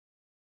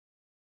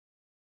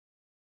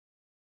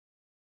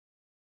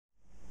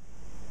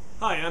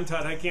Hi, I'm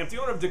Todd Heitkamp, the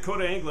owner of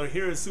Dakota Angler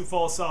here in Sioux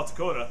Falls, South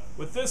Dakota,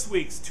 with this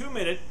week's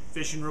 2-minute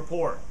fishing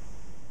report.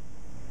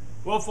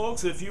 Well,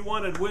 folks, if you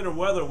wanted winter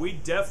weather, we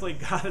definitely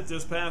got it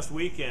this past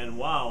weekend.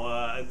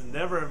 Wow, it's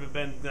never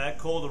been that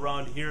cold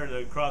around here and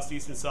across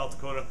eastern South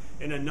Dakota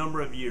in a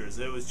number of years.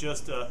 It was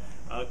just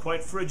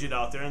quite frigid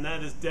out there, and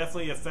that has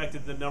definitely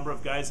affected the number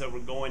of guys that were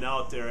going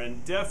out there,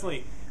 and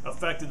definitely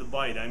affected the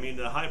bite. I mean,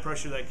 the high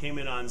pressure that came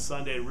in on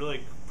Sunday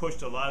really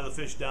pushed a lot of the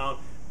fish down,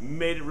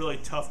 made it really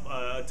tough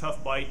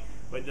bite.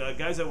 But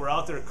guys that were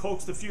out there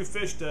coaxed a few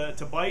fish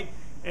to bite,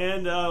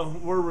 and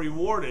were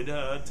rewarded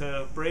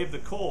to brave the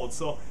cold.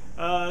 So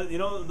you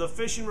know, the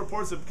fishing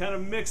reports are kind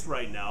of mixed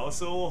right now.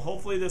 So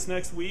hopefully this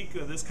next week,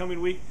 this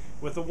coming week,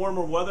 with the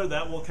warmer weather,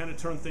 that will kind of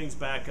turn things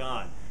back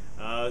on.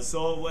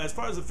 So as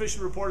far as the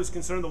fishing report is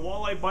concerned, the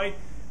walleye bite,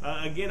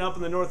 again up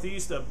in the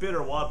northeast,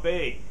 Bitterwa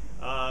Bay,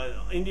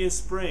 Indian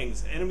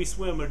Springs, Enemy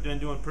Swim have been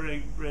doing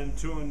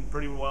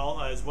pretty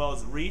well, as well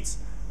as Reeds.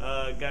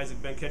 Guys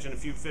have been catching a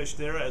few fish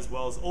there, as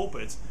well as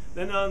Opits.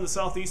 Then on the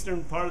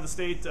southeastern part of the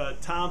state,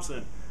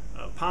 Thompson,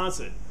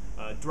 Ponset,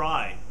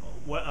 Dry,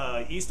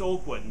 East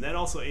Oakwood, and then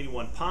also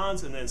 81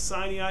 Ponds, and then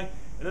Sinai,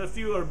 and then a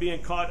few are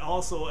being caught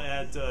also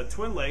at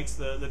Twin Lakes,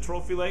 the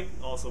Trophy Lake,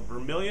 also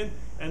Vermilion,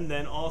 and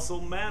then also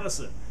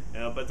Madison.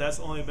 But that's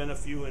only been a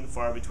few and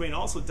far between.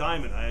 Also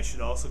Diamond, I should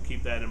also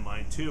keep that in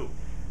mind too.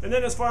 And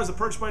then as far as the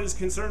perch bite is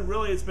concerned,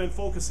 really it's been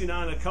focusing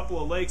on a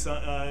couple of lakes.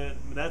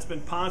 That's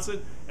been Ponset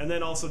and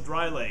then also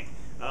Dry Lake.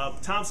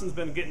 Thompson's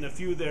been getting a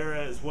few there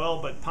as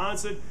well, but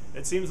Ponset,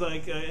 it seems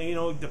like, you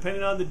know,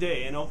 depending on the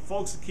day, you know,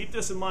 folks, keep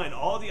this in mind.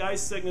 All the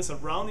ice thickness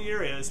around the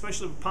area,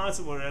 especially with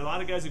Ponset, where a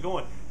lot of guys are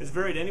going, is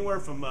varied anywhere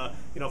from,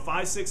 you know,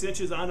 5-6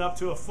 inches on up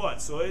to a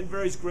foot. So it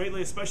varies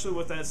greatly, especially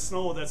with that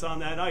snow that's on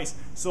that ice.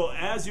 So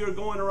as you're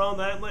going around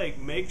that lake,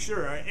 make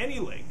sure, or any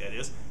lake that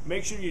is,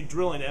 make sure you're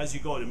drilling as you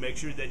go to make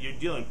sure that you're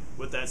dealing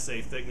with that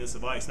safe thickness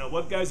of ice. Now,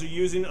 what guys are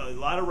using, a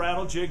lot of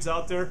rattle jigs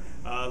out there.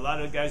 A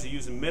lot of guys are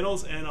using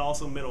minnows and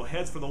also minnow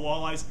heads for the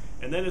walleyes.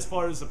 And then as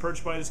far as the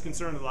perch bite is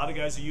concerned, a lot of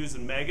guys are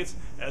using maggots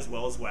as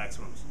well as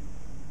waxworms.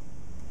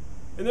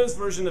 In this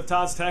version of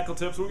Todd's Tackle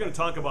Tips, we're going to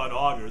talk about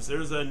augers.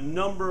 There's a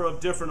number of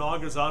different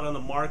augers out on the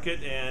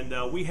market,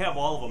 and we have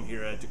all of them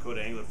here at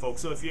Dakota Angler,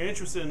 folks. So if you're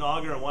interested in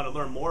auger and want to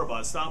learn more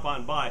about it, stop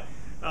on by.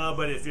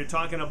 But if you're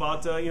talking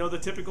about you know, the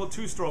typical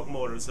two-stroke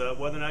motors,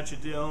 whether or not you're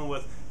dealing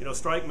with, you know,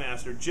 Strike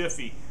Master,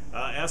 Jiffy,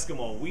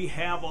 Eskimo, we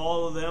have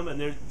all of them,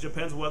 and it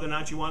depends whether or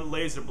not you want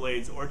laser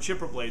blades or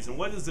chipper blades. And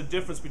what is the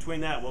difference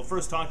between that? We'll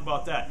first talk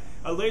about that.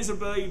 A laser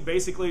blade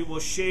basically will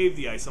shave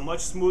the ice, a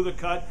much smoother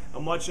cut,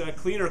 a much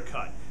cleaner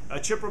cut. A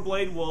chipper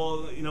blade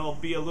will, you know,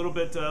 be a little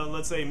bit,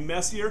 let's say,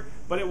 messier,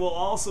 but it will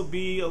also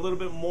be a little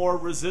bit more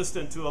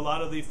resistant to a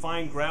lot of the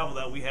fine gravel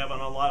that we have on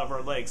a lot of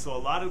our lakes. So a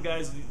lot of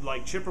guys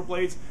like chipper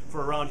blades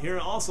for around here,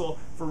 and also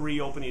for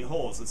reopening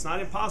holes. It's not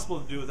impossible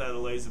to do without a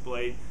laser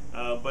blade,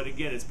 but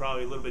again, it's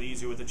probably a little bit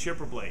easier with a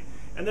chipper blade.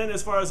 And then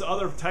as far as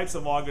other types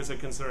of augers are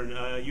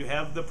concerned, you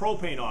have the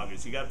propane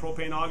augers. You got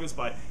propane augers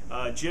by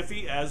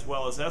Jiffy as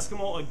well as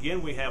Eskimo.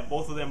 Again, we have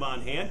both of them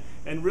on hand,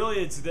 and really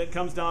it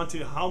comes down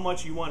to how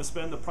much you want to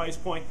spend, the price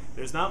point.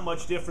 There's not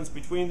much difference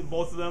between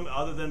both of them,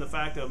 other than the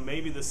fact of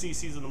maybe the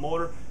cc's of the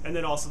motor, and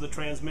then also the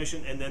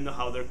transmission, and then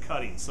how they're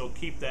cutting. So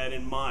keep that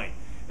in mind.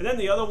 And then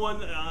the other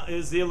one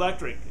is the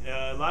electric.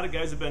 A lot of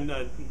guys have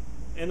been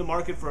in the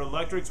market for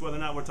electrics, whether or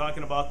not we're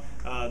talking about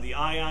the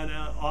Ion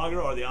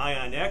auger or the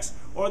Ion X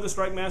or the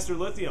Strike Master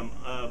lithium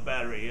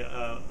battery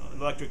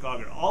electric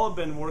auger. All have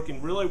been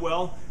working really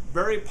well,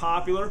 very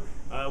popular.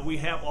 We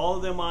have all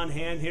of them on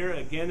hand here.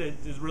 Again,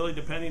 it is really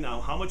depending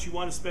on how much you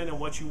want to spend and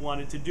what you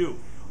want it to do.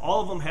 All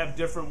of them have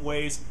different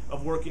ways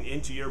of working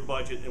into your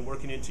budget and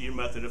working into your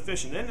method of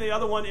fishing. Then the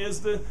other one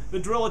is the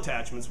drill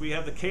attachments. We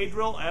have the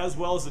K-drill as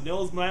well as the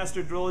Nils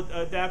Master drill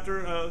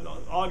adapter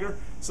auger.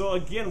 So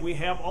again, we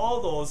have all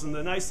those, and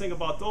the nice thing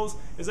about those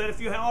is that if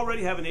you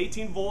already have an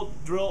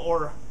 18-volt drill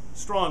or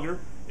stronger,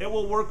 it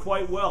will work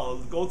quite well.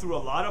 It'll go through a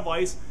lot of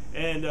ice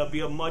and be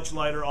a much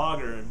lighter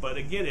auger. But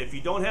again, if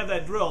you don't have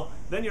that drill,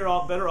 then you're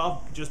all better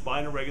off just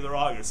buying a regular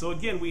auger. So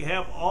again, we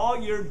have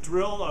all your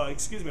drill,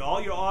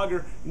 all your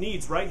auger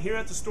needs right here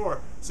at the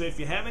store. So if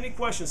you have any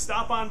questions,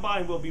 stop on by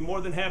and we'll be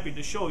more than happy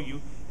to show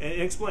you and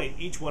explain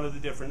each one of the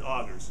different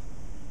augers.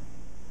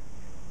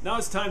 Now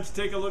it's time to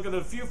take a look at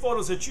a few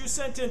photos that you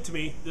sent in to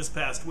me this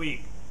past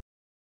week.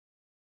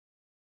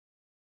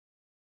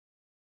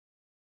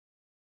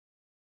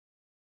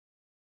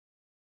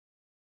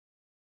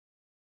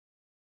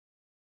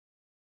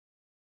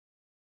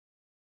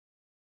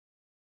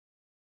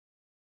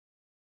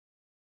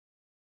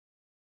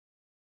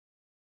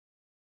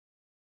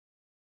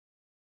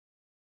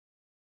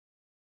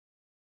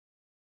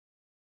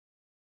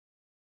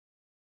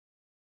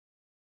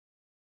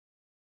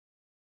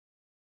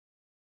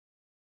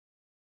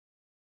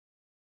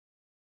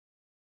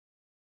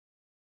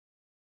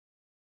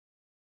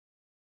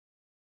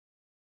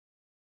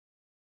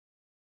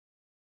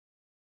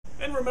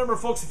 And remember,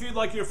 folks, if you'd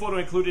like your photo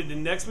included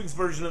in next week's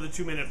version of the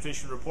 2-Minute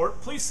Fishing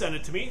Report, please send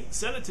it to me.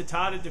 Send it to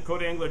Todd at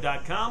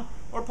DakotaAngler.com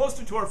or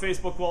post it to our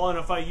Facebook wall. And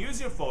if I use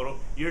your photo,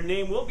 your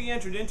name will be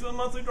entered into a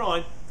monthly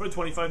drawing for a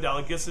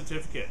 $25 gift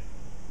certificate.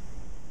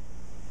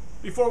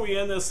 Before we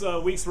end this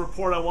week's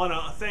report, I want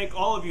to thank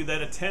all of you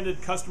that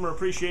attended Customer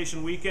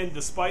Appreciation Weekend.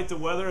 Despite the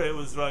weather, it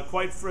was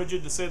quite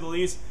frigid to say the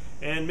least.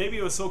 And maybe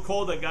it was so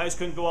cold that guys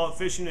couldn't go out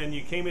fishing and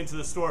you came into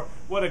the store.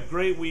 What a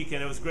great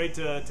weekend. It was great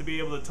to be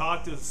able to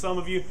talk to some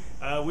of you.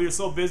 We were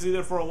so busy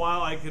there for a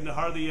while I could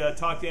hardly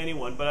talk to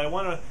anyone. But I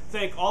want to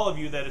thank all of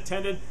you that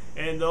attended.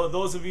 And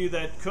those of you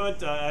that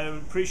couldn't, I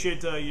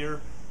appreciate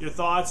your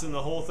thoughts and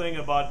the whole thing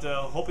about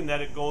hoping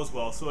that it goes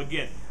well. So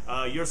again,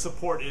 your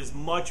support is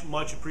much,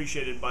 much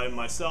appreciated by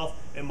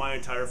myself and my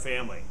entire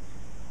family.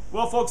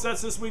 Well, folks,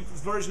 that's this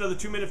week's version of the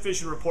 2-Minute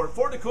Fishing Report.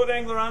 For Dakota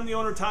Angler, I'm the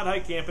owner, Todd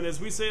Heitkamp, and as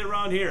we say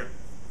around here,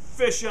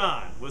 fish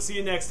on. We'll see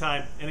you next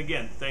time, and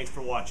again, thanks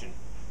for watching.